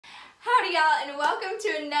Howdy y'all, and welcome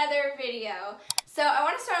to another video. So I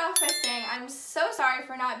want to start off by saying I'm so sorry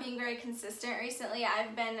for not being very consistent recently.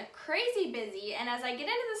 I've been crazy busy, and as I get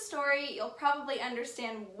into the story, you'll probably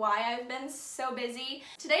understand why I've been so busy.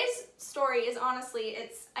 Today's story is honestly,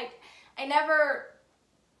 I never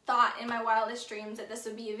thought in my wildest dreams that this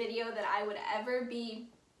would be a video that I would ever be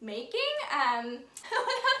making. Without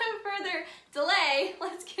further delay,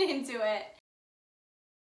 let's get into it.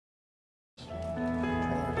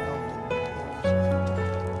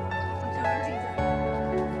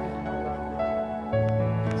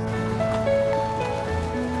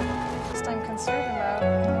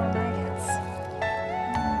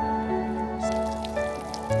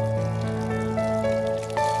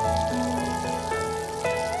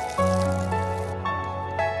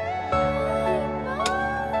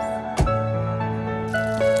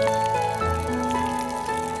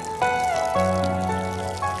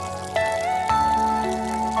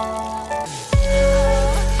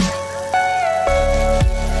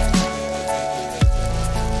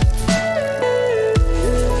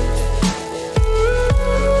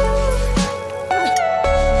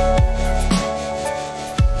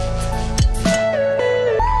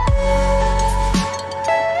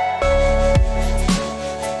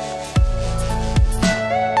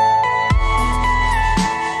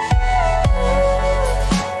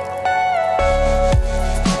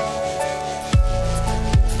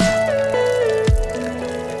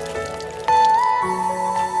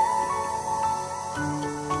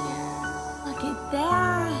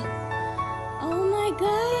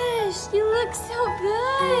 So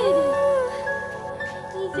good.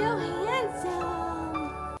 He's so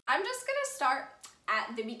handsome. I'm just gonna start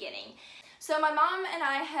at the beginning. So my mom and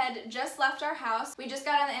I had just left our house. We just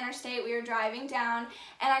got on the interstate. We were driving down,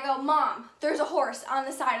 and I go, "Mom, there's a horse on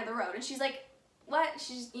the side of the road." And she's like, "What?"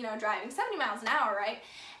 She's, driving 70 miles an hour, right?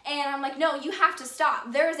 And I'm like, "No, you have to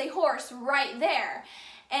stop. There is a horse right there."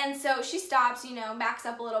 And so she stops, backs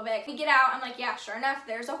up a little bit. We get out, I'm like, yeah, sure enough,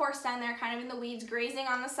 there's a horse down there kind of in the weeds grazing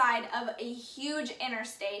on the side of a huge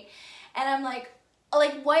interstate. And I'm like,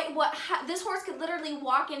 this horse could literally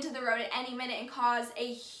walk into the road at any minute and cause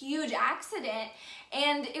a huge accident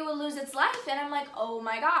and it would lose its life. And I'm like, oh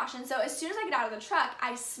my gosh. And so as soon as I get out of the truck,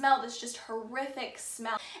 I smell this just horrific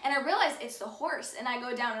smell. And I realize it's the horse. And I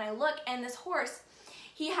go down and I look, and this horse,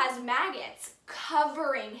 he has maggots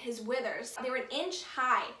covering his withers. They were an inch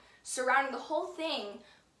high, surrounding the whole thing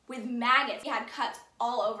with maggots. He had cuts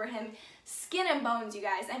all over him, skin and bones, you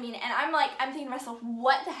guys. And I'm thinking to myself,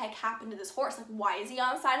 what the heck happened to this horse? Like, why is he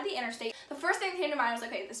on the side of the interstate? The first thing that came to mind was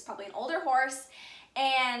like, okay, this is probably an older horse.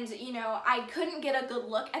 And, I couldn't get a good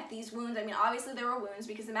look at these wounds. Obviously there were wounds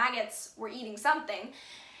because the maggots were eating something.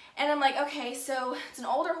 And I'm like, okay, so it's an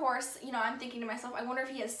older horse. I'm thinking to myself, I wonder if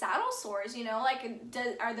he has saddle sores,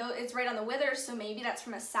 it's right on the withers, so maybe that's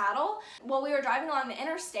from a saddle. Well, we were driving along the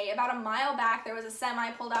interstate. About a mile back, there was a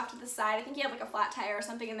semi pulled off to the side. I think he had like a flat tire or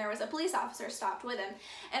something, and there was a police officer stopped with him.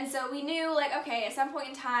 And so we knew, like, okay, at some point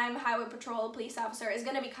in time, Highway Patrol police officer is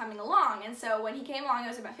going to be coming along. And so when he came along, it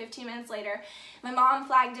was about 15 minutes later, my mom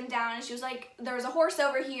flagged him down, and she was like, there was a horse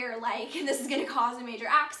over here, like, this is going to cause a major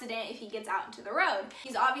accident if he gets out into the road.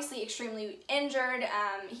 He's obviously extremely injured.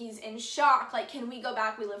 He's in shock. Like, can we go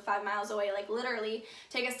back? We live 5 miles away. Like, literally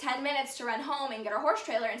take us 10 minutes to run home and get our horse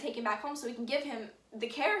trailer and take him back home so we can give him the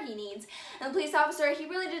care he needs. And the police officer, he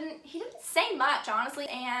didn't say much, honestly.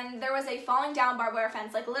 And there was a falling down barbed wire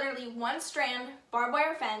fence, like literally one strand barbed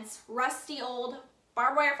wire fence, rusty old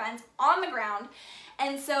barbed wire fence on the ground.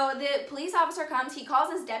 And so the police officer comes, he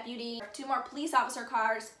calls his deputy, 2 more police officer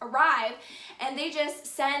cars arrive, and they just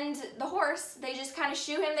send the horse, they just kind of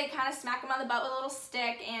shoo him, they kind of smack him on the butt with a little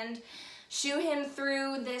stick and shoo him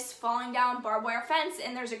through this falling down barbed wire fence,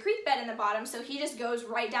 and there's a creek bed in the bottom, so he just goes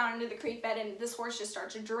right down into the creek bed, and this horse just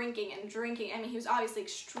starts drinking and drinking. He was obviously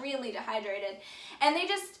extremely dehydrated. And they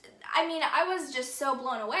just, I was just so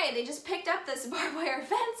blown away. They just picked up this barbed wire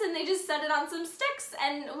fence and they just set it on some sticks,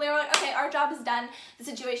 and we were like, okay, our job is done. The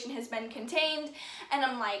situation has been contained. And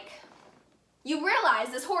I'm like, you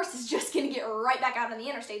realize this horse is just gonna get right back out on the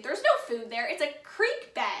interstate. There's no food there. It's a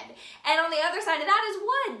creek bed. And on the other side of that is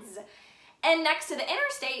woods. And next to the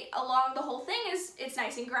interstate, along the whole thing, it's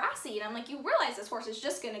nice and grassy. And I'm like, you realize this horse is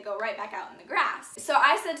just gonna go right back out in the grass. So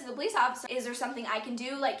I said to the police officer, is there something I can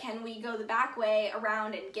do? Like, can we go the back way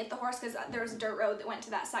around and get the horse? Because there was a dirt road that went to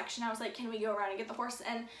that section. I was like, can we go around and get the horse?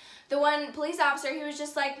 And the one police officer, he was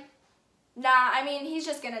just like, nah, he's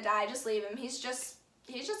just gonna die. Just leave him. He's just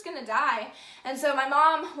gonna die. And so my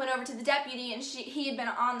mom went over to the deputy, and he had been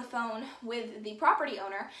on the phone with the property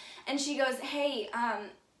owner, and she goes, hey,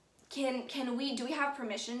 do we have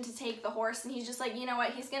permission to take the horse? And he's just like, you know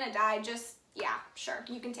what, he's gonna die, just, yeah, sure,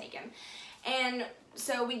 you can take him. And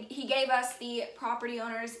so he gave us the property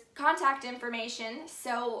owner's contact information.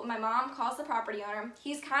 So my mom calls the property owner.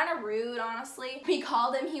 He's kind of rude, honestly. We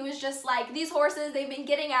called him. He was just like, these horses, they've been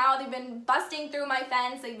getting out. They've been busting through my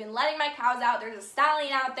fence. They've been letting my cows out. There's a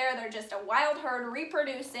stallion out there. They're just a wild herd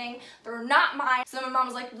reproducing. They're not mine. So my mom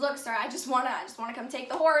was like, look, sir, I just wanna come take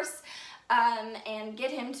the horse. And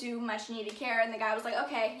get him to much needed care. And the guy was like,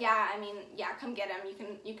 okay, yeah, I mean, yeah, come get him.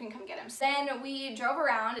 You can come get him. So then we drove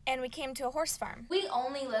around and we came to a horse farm. We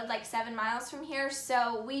only lived like 7 miles from here,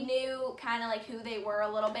 so we knew kind of like who they were a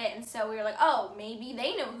little bit. And so we were like, oh, maybe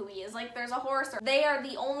they know who he is. Like there's a horse, or they are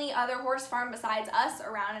the only other horse farm besides us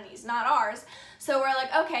around, and he's not ours. So we're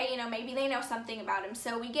like, okay, you know, maybe they know something about him.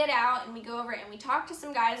 So we get out and we go over and we talk to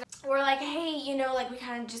some guys. We're like, hey, you know, like we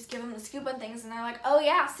kind of just give them the scoop on things, and they're like, oh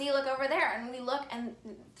yeah, see, look over there. And we look, and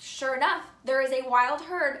sure enough, there is a wild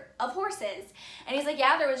herd of horses. And he's like,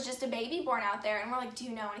 yeah, there was just a baby born out there. And we're like, do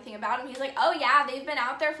you know anything about him? He's like, oh yeah, they've been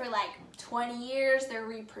out there for like 20 years. They're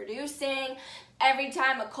reproducing. Every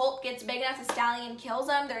time a colt gets big enough, the stallion kills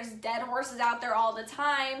them. There's dead horses out there all the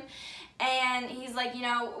time. And he's like, you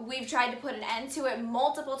know, we've tried to put an end to it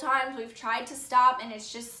multiple times. We've tried to stop, and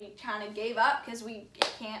it's just, we kind of gave up because we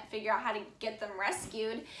can't figure out how to get them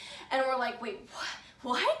rescued. And we're like, wait,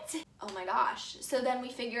 what? Oh my gosh. So then we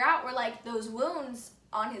figure out, we're like, those wounds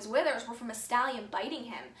on his withers were from a stallion biting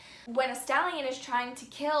him. When a stallion is trying to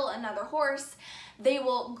kill another horse, they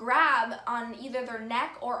will grab on either their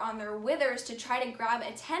neck or on their withers to try to grab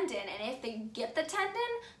a tendon. And if they get the tendon,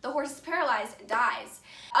 the horse is paralyzed and dies.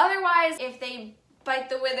 Otherwise, if they bite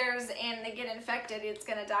the withers and they get infected, it's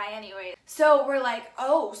gonna die anyway. So we're like,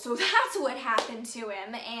 oh, so that's what happened to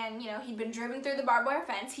him. And you know, he'd been driven through the barbed wire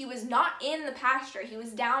fence. He was not in the pasture. He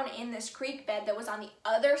was down in this creek bed that was on the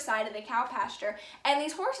other side of the cow pasture. And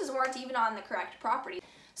these horses weren't even on the correct property.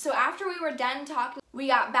 So after we were done talking, we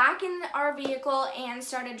got back in our vehicle and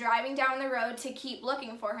started driving down the road to keep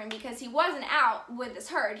looking for him, because he wasn't out with this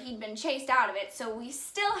herd. He'd been chased out of it, so we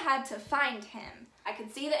still had to find him. I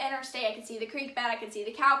could see the interstate, I could see the creek bed, I could see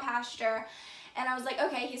the cow pasture, and I was like,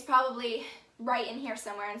 okay, he's probably right in here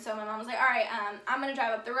somewhere. And so my mom was like, all right, I'm gonna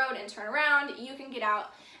drive up the road and turn around. You can get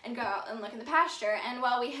out and go out and look in the pasture. And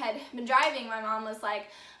while we had been driving, my mom was like,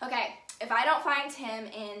 okay, if I don't find him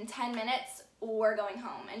in 10 minutes, we're going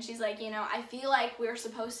home. And she's like, you know, I feel like we're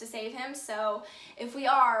supposed to save him, so if we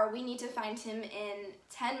are, we need to find him in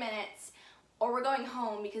 10 minutes or we're going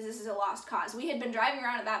home, because this is a lost cause. We had been driving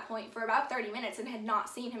around at that point for about 30 minutes and had not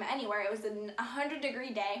seen him anywhere. It was a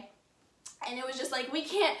 100-degree day. And it was just like, we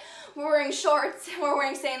can't, we're wearing shorts, we're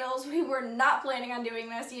wearing sandals, we were not planning on doing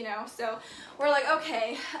this, you know. So we're like,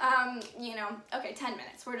 okay, you know, okay, 10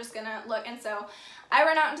 minutes, we're just gonna look. And so I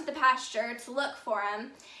ran out into the pasture to look for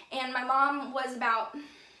him, and my mom was about,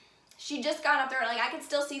 she just got up there, like I could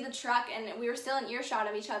still see the truck, and we were still in earshot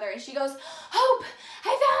of each other, and she goes, Hope,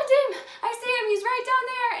 I found him, I see him, he's right down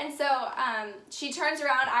there. And so she turns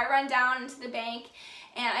around, I run down into the bank.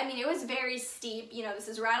 And I mean, it was very steep, you know, this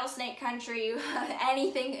is rattlesnake country,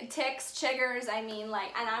 anything, ticks, chiggers, I mean, like,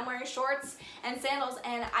 and I'm wearing shorts and sandals,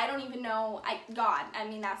 and I don't even know, God, I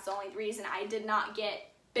mean, that's the only reason I did not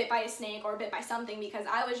get bit by a snake or bit by something, because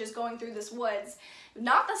I was just going through this woods.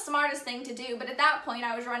 Not the smartest thing to do, but at that point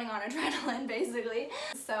I was running on adrenaline, basically.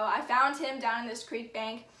 So I found him down in this creek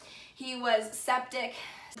bank. He was septic.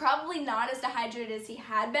 Probably not as dehydrated as he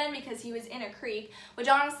had been, because he was in a creek, which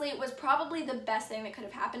honestly was probably the best thing that could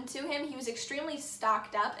have happened to him. He was extremely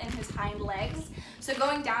stocked up in his hind legs, so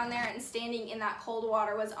going down there and standing in that cold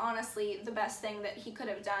water was honestly the best thing that he could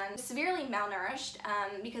have done. Severely malnourished,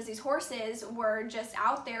 because these horses were just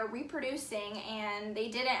out there reproducing, and they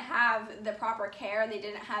didn't have the proper care. They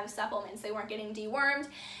didn't have supplements. They weren't getting dewormed.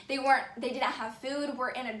 They didn't have food.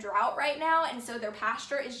 We're in a drought right now, and so their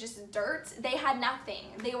pasture is just dirt. They had nothing.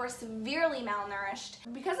 They were severely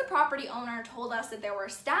malnourished. Because the property owner told us that there were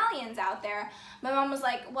stallions out there, my mom was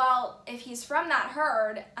like, well, if he's from that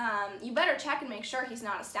herd, you better check and make sure he's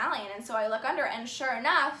not a stallion. And so I look under, and sure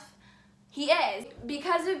enough, he is.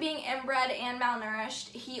 Because of being inbred and malnourished,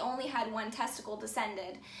 he only had one testicle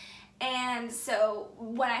descended. And so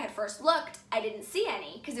when I had first looked, I didn't see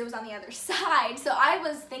any, because it was on the other side. So I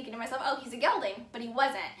was thinking to myself, oh, he's a gelding, but he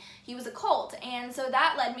wasn't. He was a colt. And so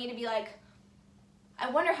that led me to be like, I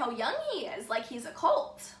wonder how young he is, like he's a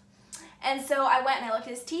colt. And so I went and I looked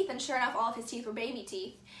at his teeth, and sure enough, all of his teeth were baby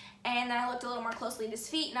teeth. And then I looked a little more closely at his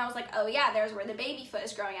feet, and I was like, oh yeah, there's where the baby foot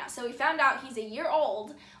is growing out. So we found out he's a year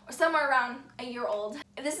old, or somewhere around a year old.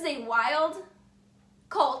 This is a wild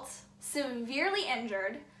colt, severely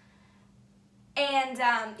injured, And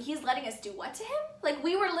he's letting us do what to him? Like,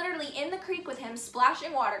 we were literally in the creek with him,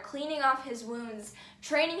 splashing water, cleaning off his wounds,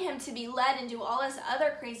 training him to be led and do all this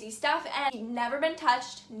other crazy stuff, and he'd never been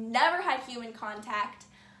touched, never had human contact,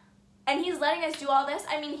 and he's letting us do all this.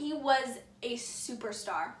 I mean, he was a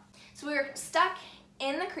superstar. So we were stuck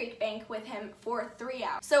in the creek bank with him for 3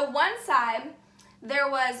 hours. So one side, we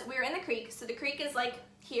were in the creek, so the creek is like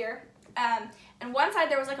here, and one side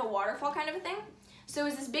there was like a waterfall kind of a thing. So it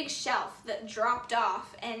was this big shelf that dropped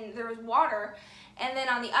off and there was water, and then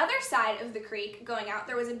on the other side of the creek going out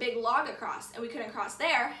there was a big log across, and we couldn't cross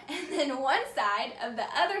there. And then one side of the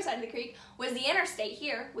other side of the creek was the interstate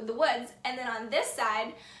here with the woods, and then on this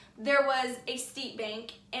side there was a steep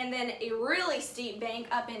bank and then a really steep bank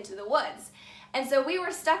up into the woods. And so we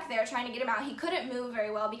were stuck there trying to get him out. He couldn't move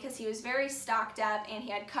very well because he was very stocked up and he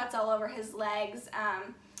had cuts all over his legs.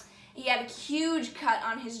 He had a huge cut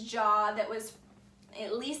on his jaw that was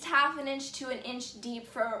at least ½ an inch to an inch deep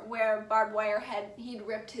for where barbed wire he'd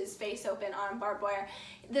ripped his face open on barbed wire.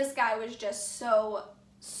 This guy was just so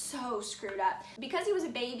screwed up. Because he was a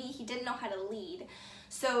baby, he didn't know how to lead.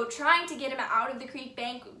 So trying to get him out of the creek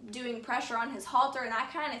bank, doing pressure on his halter and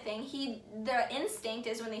that kind of thing, the instinct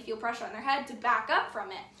is when they feel pressure on their head to back up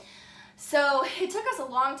from it. So it took us a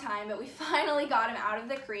long time, but we finally got him out of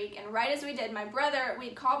the creek, and right as we did,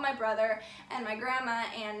 we'd called my brother and my grandma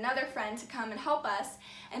and another friend to come and help us,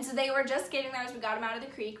 and so they were just getting there as we got him out of the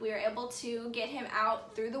creek. We were able to get him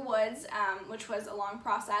out through the woods, which was a long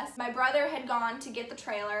process. My brother had gone to get the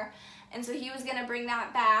trailer, and so he was gonna bring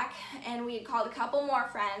that back, and we had called a couple more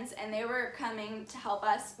friends, and they were coming to help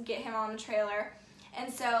us get him on the trailer.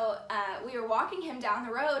 And so we were walking him down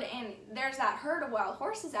the road, and there's that herd of wild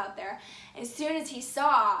horses out there. As soon as he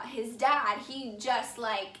saw his dad,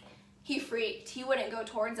 he freaked. He wouldn't go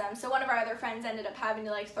towards them. So one of our other friends ended up having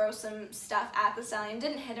to throw some stuff at the stallion.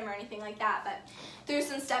 Didn't hit him or anything like that, but threw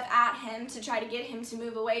some stuff at him to try to get him to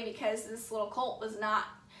move away, because this little colt was not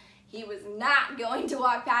going to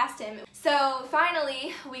walk past him. So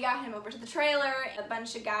finally, we got him over to the trailer. A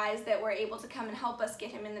bunch of guys that were able to come and help us get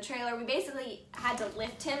him in the trailer. We basically had to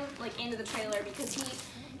lift him into the trailer because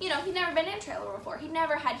he'd never been in a trailer before. He'd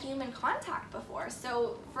never had human contact before.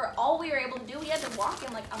 So for all we were able to do, we had to walk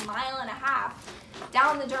him 1.5 miles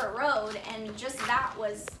down the dirt road, and just that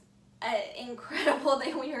was incredible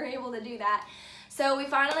that we were able to do that. So we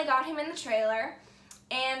finally got him in the trailer,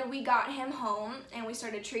 and we got him home, and we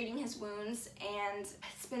started treating his wounds, and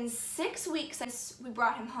it's been 6 weeks since we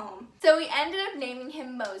brought him home. So we ended up naming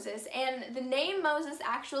him Moses, and the name Moses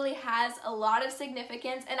actually has a lot of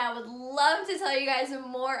significance, and I would love to tell you guys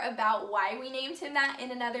more about why we named him that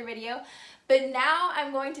in another video. But now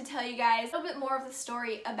I'm going to tell you guys a little bit more of the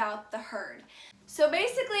story about the herd. So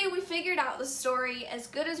basically, we figured out the story as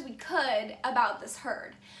good as we could about this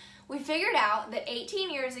herd. We figured out that 18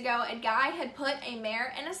 years ago, a guy had put a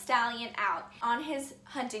mare and a stallion out on his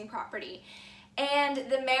hunting property. And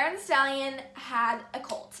the mare and the stallion had a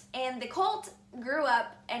colt. And the colt grew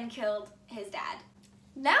up and killed his dad.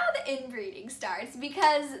 Now the inbreeding starts,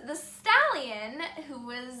 because the stallion, who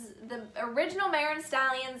was the original mare and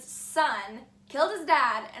stallion's son, killed his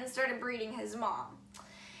dad and started breeding his mom.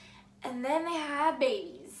 And then they had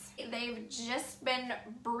babies. They've just been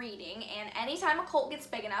breeding, and anytime a colt gets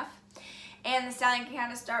big enough and the stallion can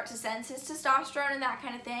kind of start to sense his testosterone and that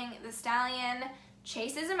kind of thing, the stallion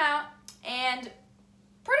chases him out, and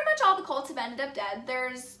pretty much all the colts have ended up dead.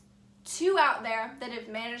 There's 2 out there that have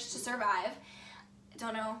managed to survive. I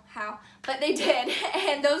don't know how, but they did,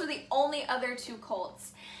 and those are the only other 2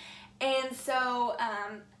 colts. And so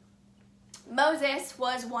Moses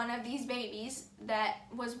was one of these babies that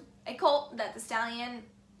was a colt that the stallion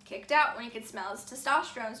kicked out when he could smell his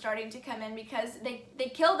testosterone starting to come in, because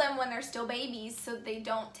they kill them when they're still babies so they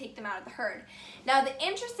don't take them out of the herd. Now the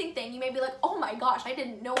interesting thing, you may be like, oh my gosh, I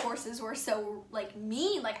didn't know horses were so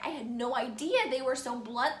mean. I had no idea they were so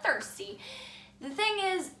bloodthirsty. The thing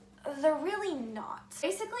is, they're really not.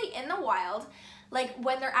 Basically in the wild,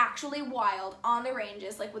 when they're actually wild on the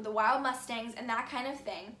ranges, with the wild Mustangs and that kind of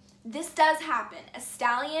thing, this does happen. A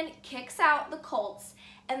stallion kicks out the colts,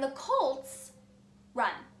 and the colts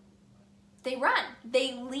run. They run.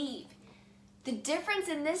 They leave. The difference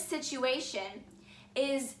in this situation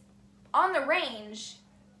is on the range,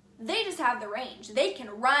 they just have the range. They can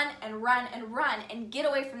run and run and run and get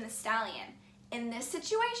away from the stallion. In this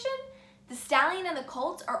situation, the stallion and the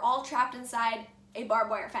colt are all trapped inside a barbed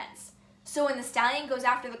wire fence. So when the stallion goes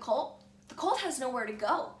after the colt has nowhere to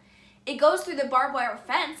go. It goes through the barbed wire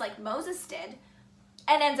fence like Moses did,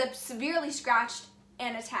 and ends up severely scratched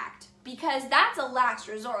and attacked, because that's a last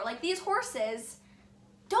resort. These horses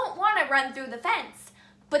don't want to run through the fence,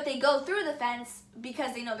 but they go through the fence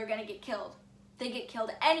because they know they're gonna get killed. They get killed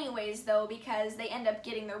anyways though, because they end up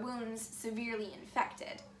getting their wounds severely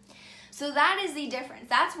infected. So that is the difference.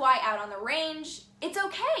 That's why out on the range, it's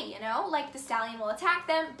okay, you know, like the stallion will attack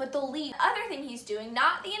them, but they'll leave. The other thing he's doing,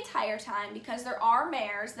 not the entire time, because there are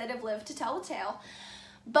mares that have lived to tell the tale,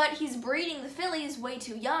 but he's breeding the fillies way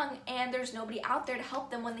too young, and there's nobody out there to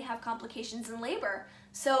help them when they have complications in labor.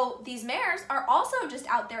 So these mares are also just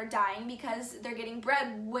out there dying because they're getting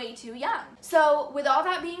bred way too young. So with all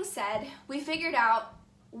that being said, we figured out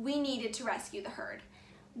we needed to rescue the herd.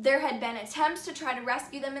 There had been attempts to try to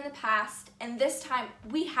rescue them in the past, and this time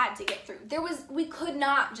we had to get through. We could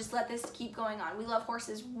not just let this keep going on. We love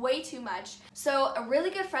horses way too much. So a really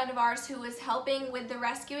good friend of ours who was helping with the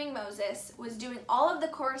rescuing Moses was doing all of the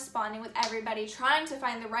corresponding with everybody, trying to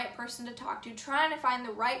find the right person to talk to, trying to find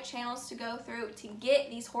the right channels to go through to get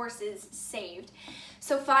these horses saved.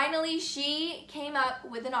 So finally she came up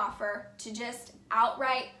with an offer to just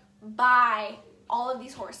outright buy all of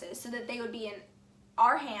these horses so that they would be in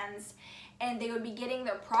our hands and they would be getting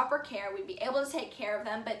their proper care. We'd be able to take care of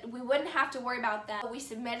them, but we wouldn't have to worry about them. We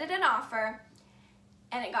submitted an offer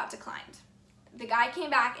and it got declined. The guy came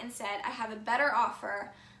back and said, I have a better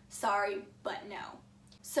offer, sorry, but no.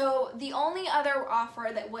 So the only other offer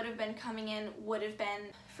that would have been coming in would have been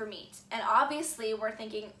for meat. And obviously we're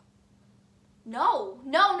thinking, no,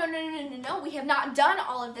 we have not done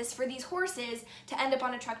all of this for these horses to end up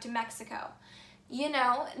on a truck to Mexico. You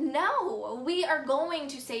know, no, we are going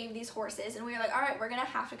to save these horses. And we were like, all right, we're going to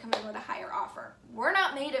have to come in with a higher offer. We're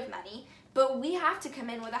not made of money, but we have to come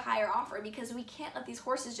in with a higher offer because we can't let these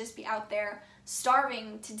horses just be out there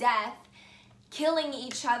starving to death, killing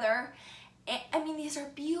each other. I mean, these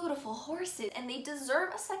are beautiful horses and they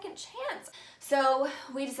deserve a second chance. So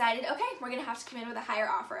we decided, okay, we're going to have to come in with a higher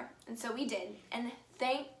offer. And so we did. And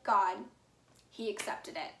thank God he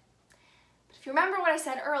accepted it. But if you remember what I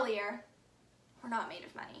said earlier, we're not made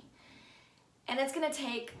of money. And it's gonna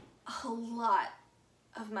take a lot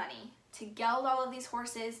of money to geld all of these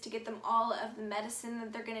horses, to get them all of the medicine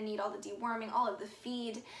that they're gonna need, all the deworming, all of the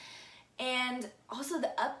feed, and also the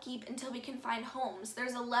upkeep until we can find homes.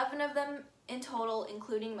 There's 11 of them in total,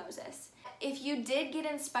 including Moses. If you did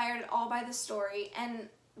get inspired at all by the story and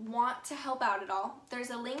want to help out at all, there's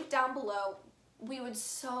a link down below. We would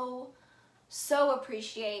so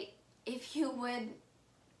appreciate if you would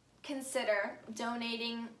consider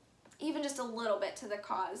donating even just a little bit to the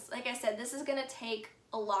cause. Like I said, this is gonna take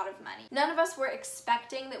a lot of money. None of us were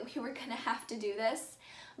expecting that we were gonna have to do this,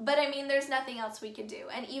 but I mean, there's nothing else we could do.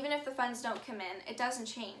 And even if the funds don't come in, it doesn't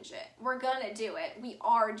change it. We're gonna do it. We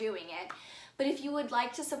are doing it. But if you would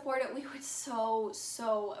like to support it, we would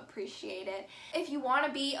so appreciate it. If you want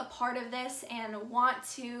to be a part of this and want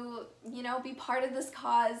to, you know, be part of this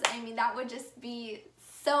cause, I mean, that would just be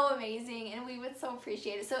so amazing and we would so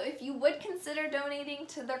appreciate it. So if you would consider donating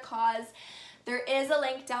to their cause, there is a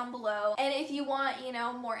link down below. And if you want, you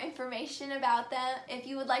know, more information about them, if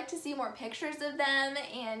you would like to see more pictures of them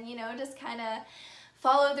and, you know, just kind of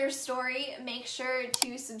follow their story, make sure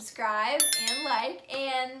to subscribe and like.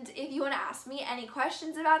 And if you want to ask me any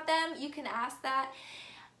questions about them, you can ask that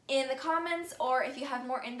in the comments, or if you have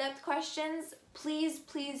more in-depth questions, please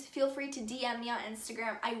feel free to DM me on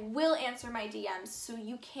Instagram. I will answer my DMs, so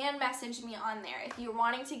you can message me on there. If you're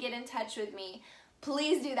wanting to get in touch with me,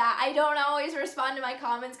 please do that. I don't always respond to my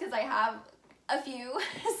comments because I have a few,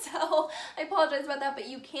 so I apologize about that, but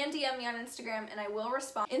you can DM me on Instagram and I will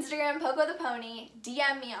respond. Instagram, Poco the Pony,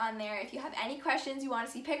 DM me on there if you have any questions, you want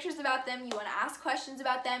to see pictures about them, you want to ask questions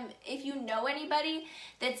about them. If you know anybody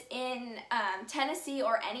that's in Tennessee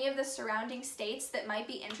or any of the surrounding states that might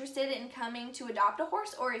be interested in coming to adopt a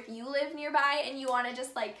horse, or if you live nearby and you want to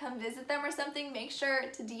just like come visit them or something, make sure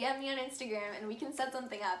to DM me on Instagram and we can set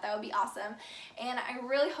something up. That would be awesome. And I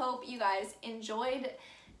really hope you guys enjoyed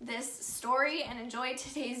this story and enjoyed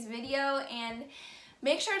today's video, and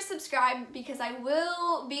make sure to subscribe because I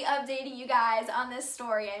will be updating you guys on this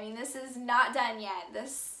story. I mean, this is not done yet.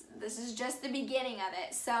 This is just the beginning of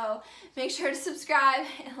it. So make sure to subscribe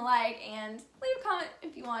and like and leave a comment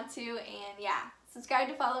if you want to, and yeah, subscribe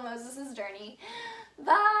to follow Moses' journey.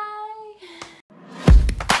 Bye!